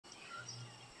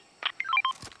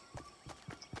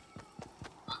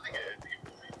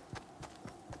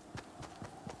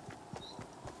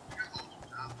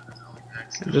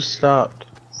It just stopped.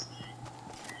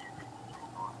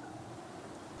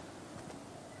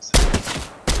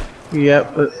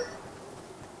 Yep, but...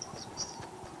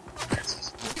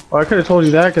 Well, I could have told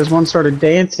you that because one started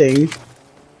dancing.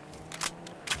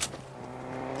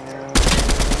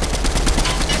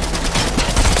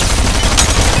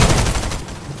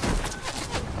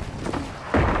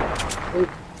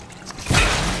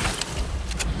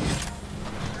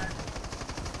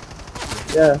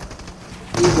 Yeah,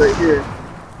 he's right here.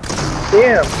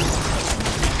 Damn!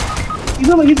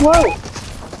 He's low!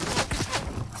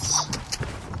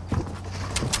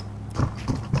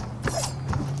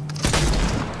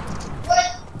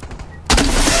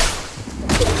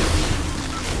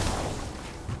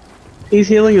 He's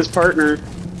healing his partner.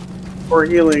 Or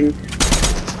healing.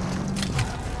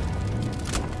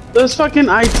 Those fucking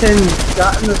I-10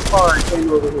 got in this car and came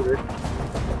over here.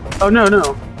 Oh, no.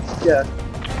 Yeah.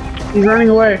 He's running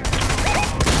away.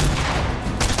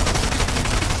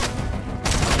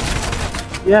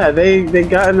 Yeah, they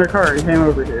got in their car and came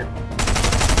over here.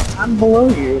 I'm below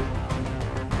you.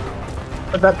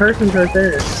 But that person's right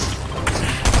there.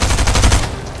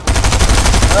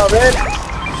 Oh, man.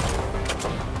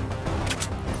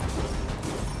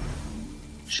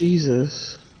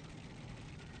 Jesus.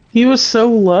 He was so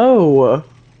low.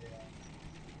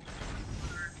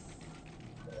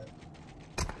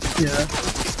 Yeah.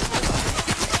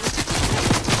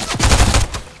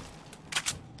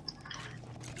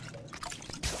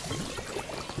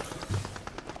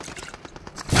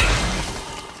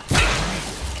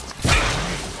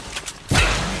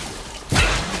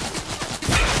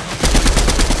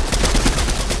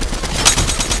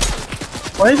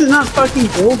 Why is it not fucking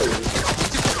building?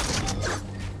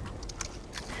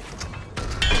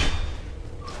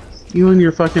 You and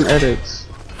your fucking edits.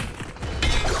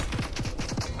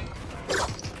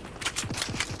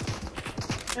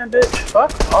 Yeah, bitch,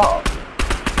 fuck off.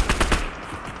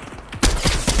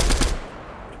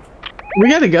 We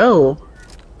gotta go.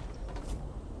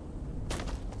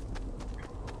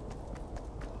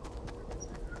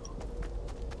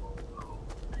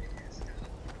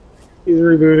 He's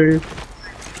rebooting.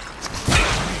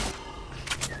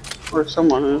 Or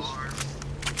someone is.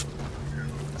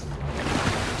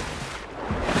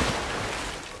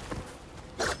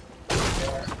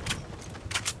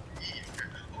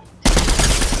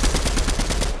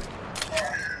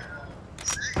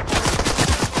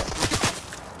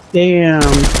 Damn.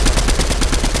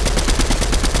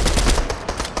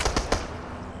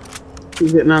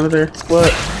 He's getting out of there. What?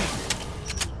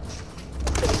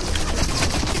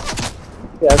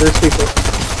 Yeah, there's people.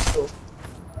 Cool.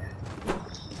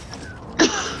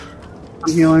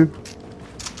 I'm healing.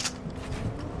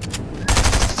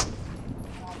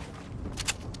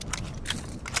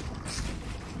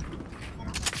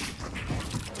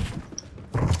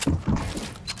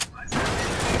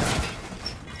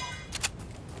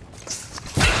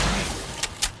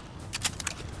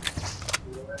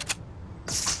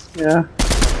 Yeah.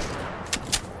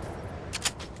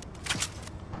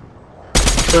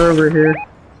 They're over here.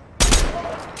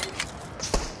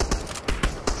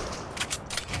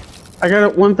 I got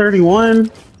it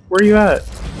 131. Where are you at?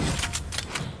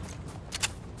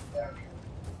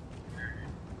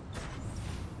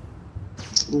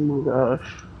 Oh my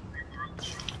gosh.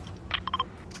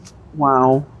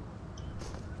 Wow.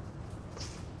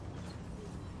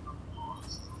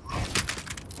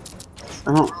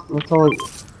 That's all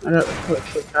I got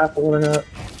half of what I got.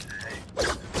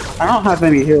 I don't have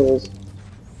any heals.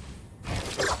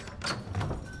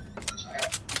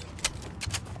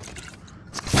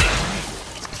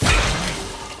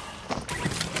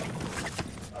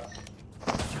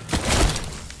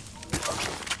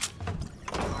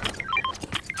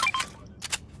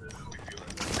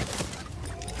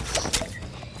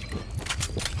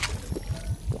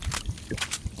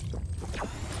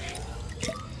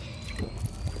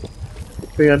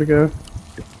 We gotta go.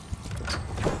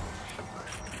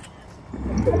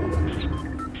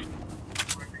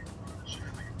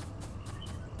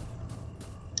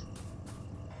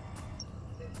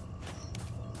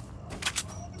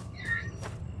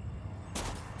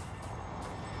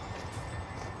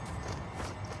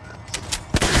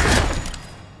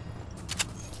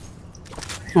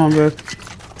 Come on, bro.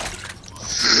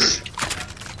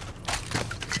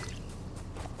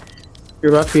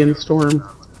 You're about to be in the storm.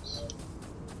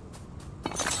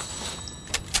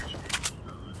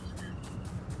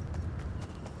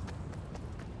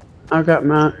 I've got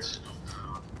mats.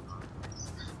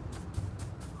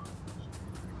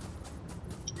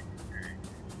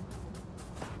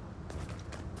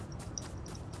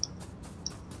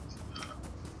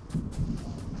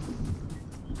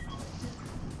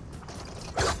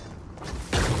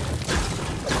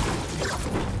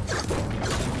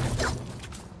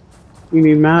 You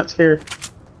need mats? Here.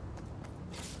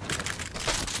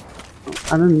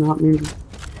 I did not mean to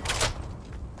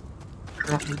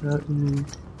drop that in.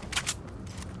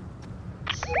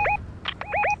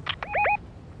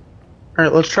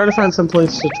 Alright, let's try to find some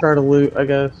place to try to loot, I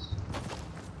guess.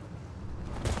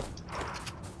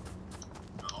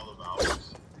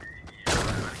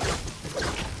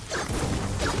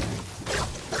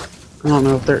 I don't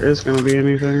know if there is going to be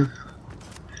anything.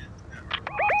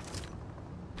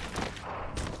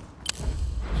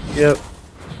 Yep.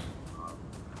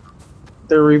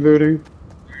 They're rebooting.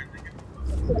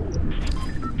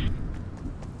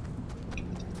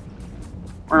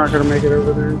 We're not going to make it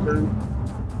over there in time.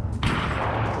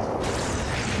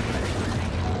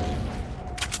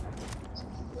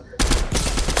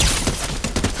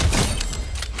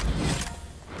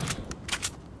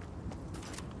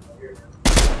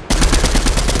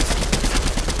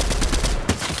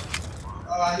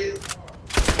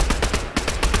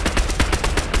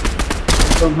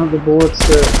 Don't have the bullets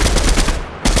to...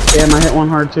 Damn, I hit one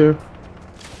hard too.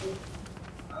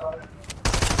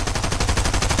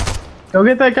 Go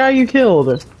get that guy you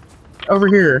killed. Over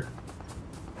here.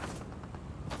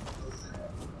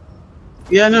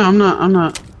 Yeah, no, I'm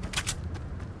not.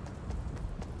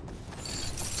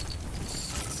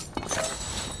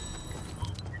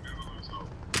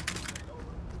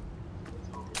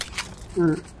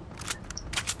 Alright.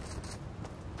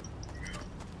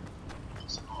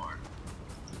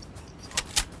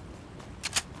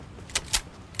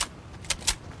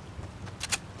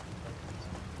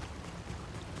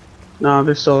 No,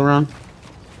 they're still around.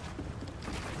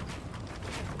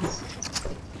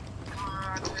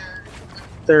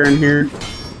 They're in here.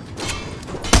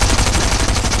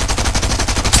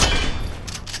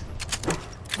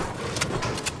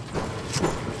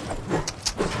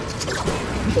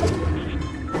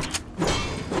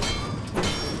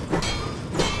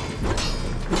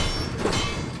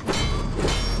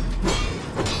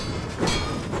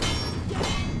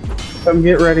 Come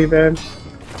get ready, babe.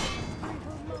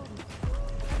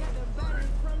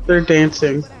 They're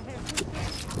dancing.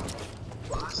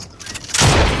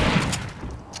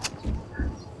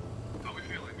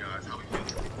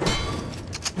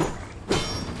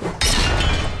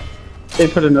 They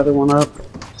put another one up.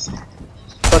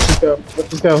 Let's just go. Let's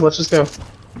just go. Let's just go.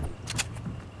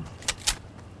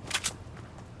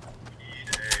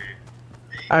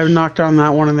 I knocked on that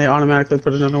one and they automatically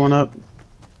put another one up.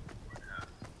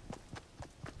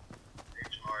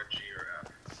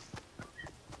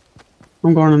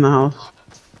 I'm going in the house.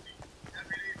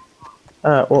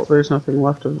 Well, there's nothing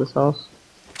left of this house.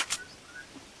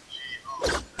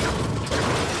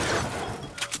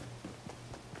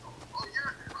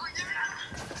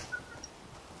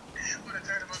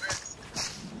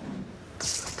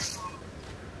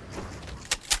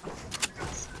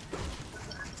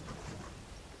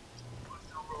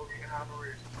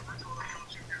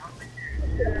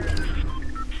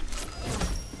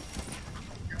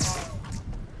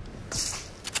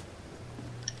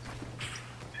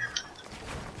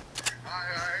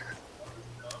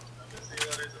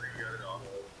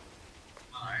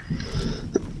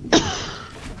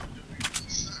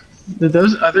 Did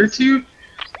those other two?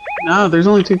 No, there's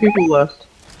only 2 people left.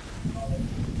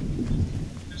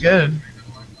 Good.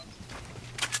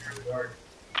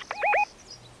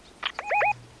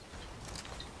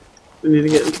 We need to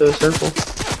get into the circle.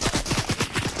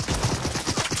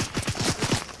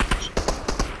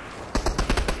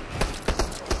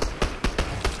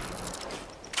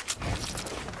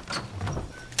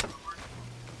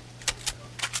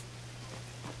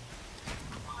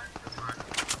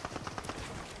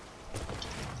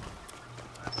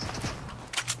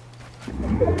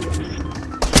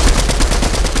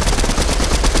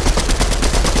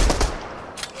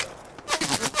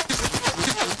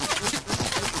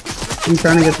 I'm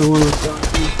trying to get the one that's down.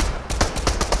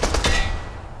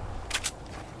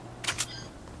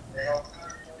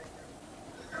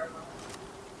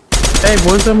 Hey,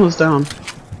 one of them was down.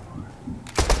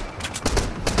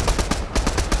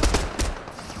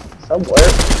 Somewhere.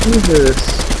 Jesus.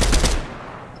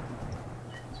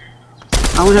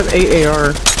 I only have 8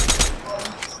 AR.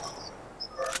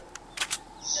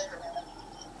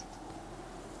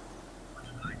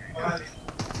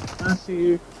 I see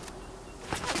you.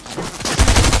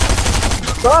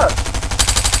 Fuck!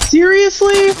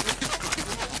 Seriously?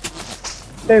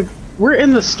 Hey, we're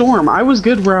in the storm. I was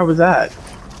good where I was at.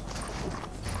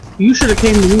 You should have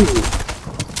came to me.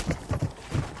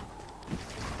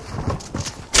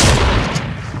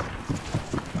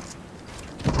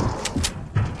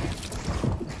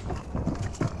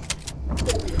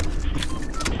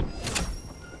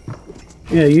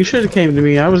 Yeah, you should have came to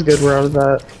me. I was good where I was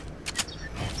at.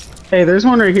 Hey, there's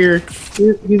one right here.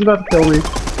 He's about to kill me.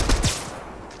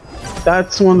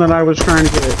 That's one that I was trying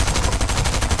to get.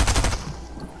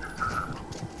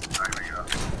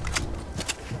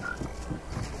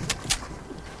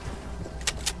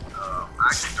 I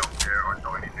actually don't care or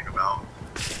know anything about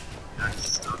that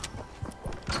stuff.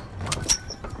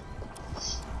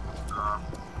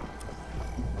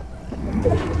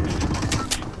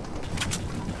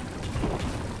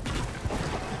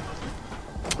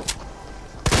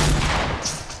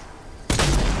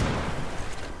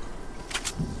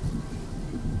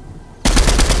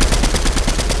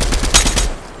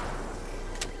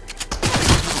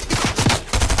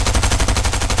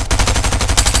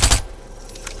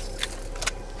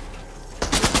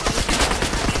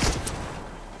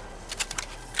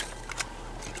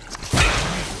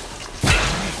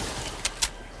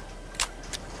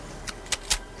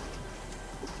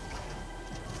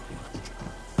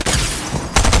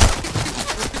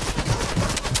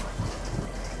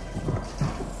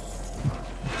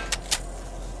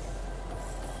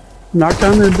 Knock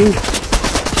down their dude.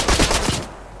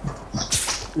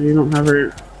 You don't have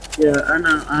her. Yeah, I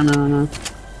know.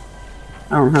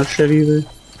 I don't have shit either.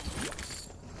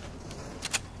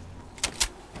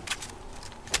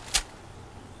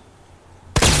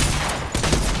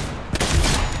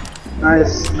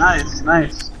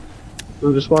 Nice.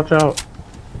 So just watch out.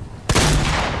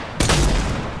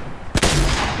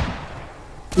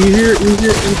 Easier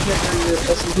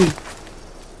SMG.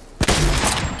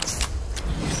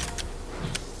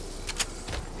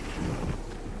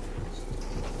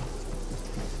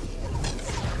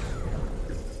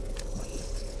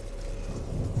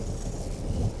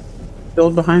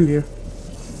 Build behind you.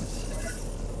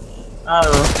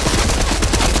 Oh.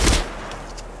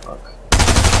 Fuck.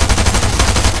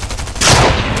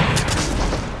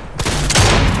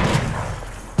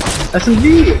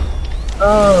 SMG!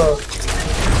 Oh.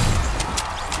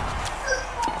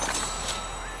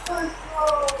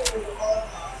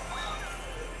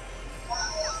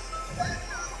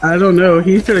 I don't know.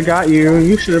 He should have got you.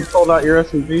 You should have pulled out your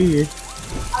SMG.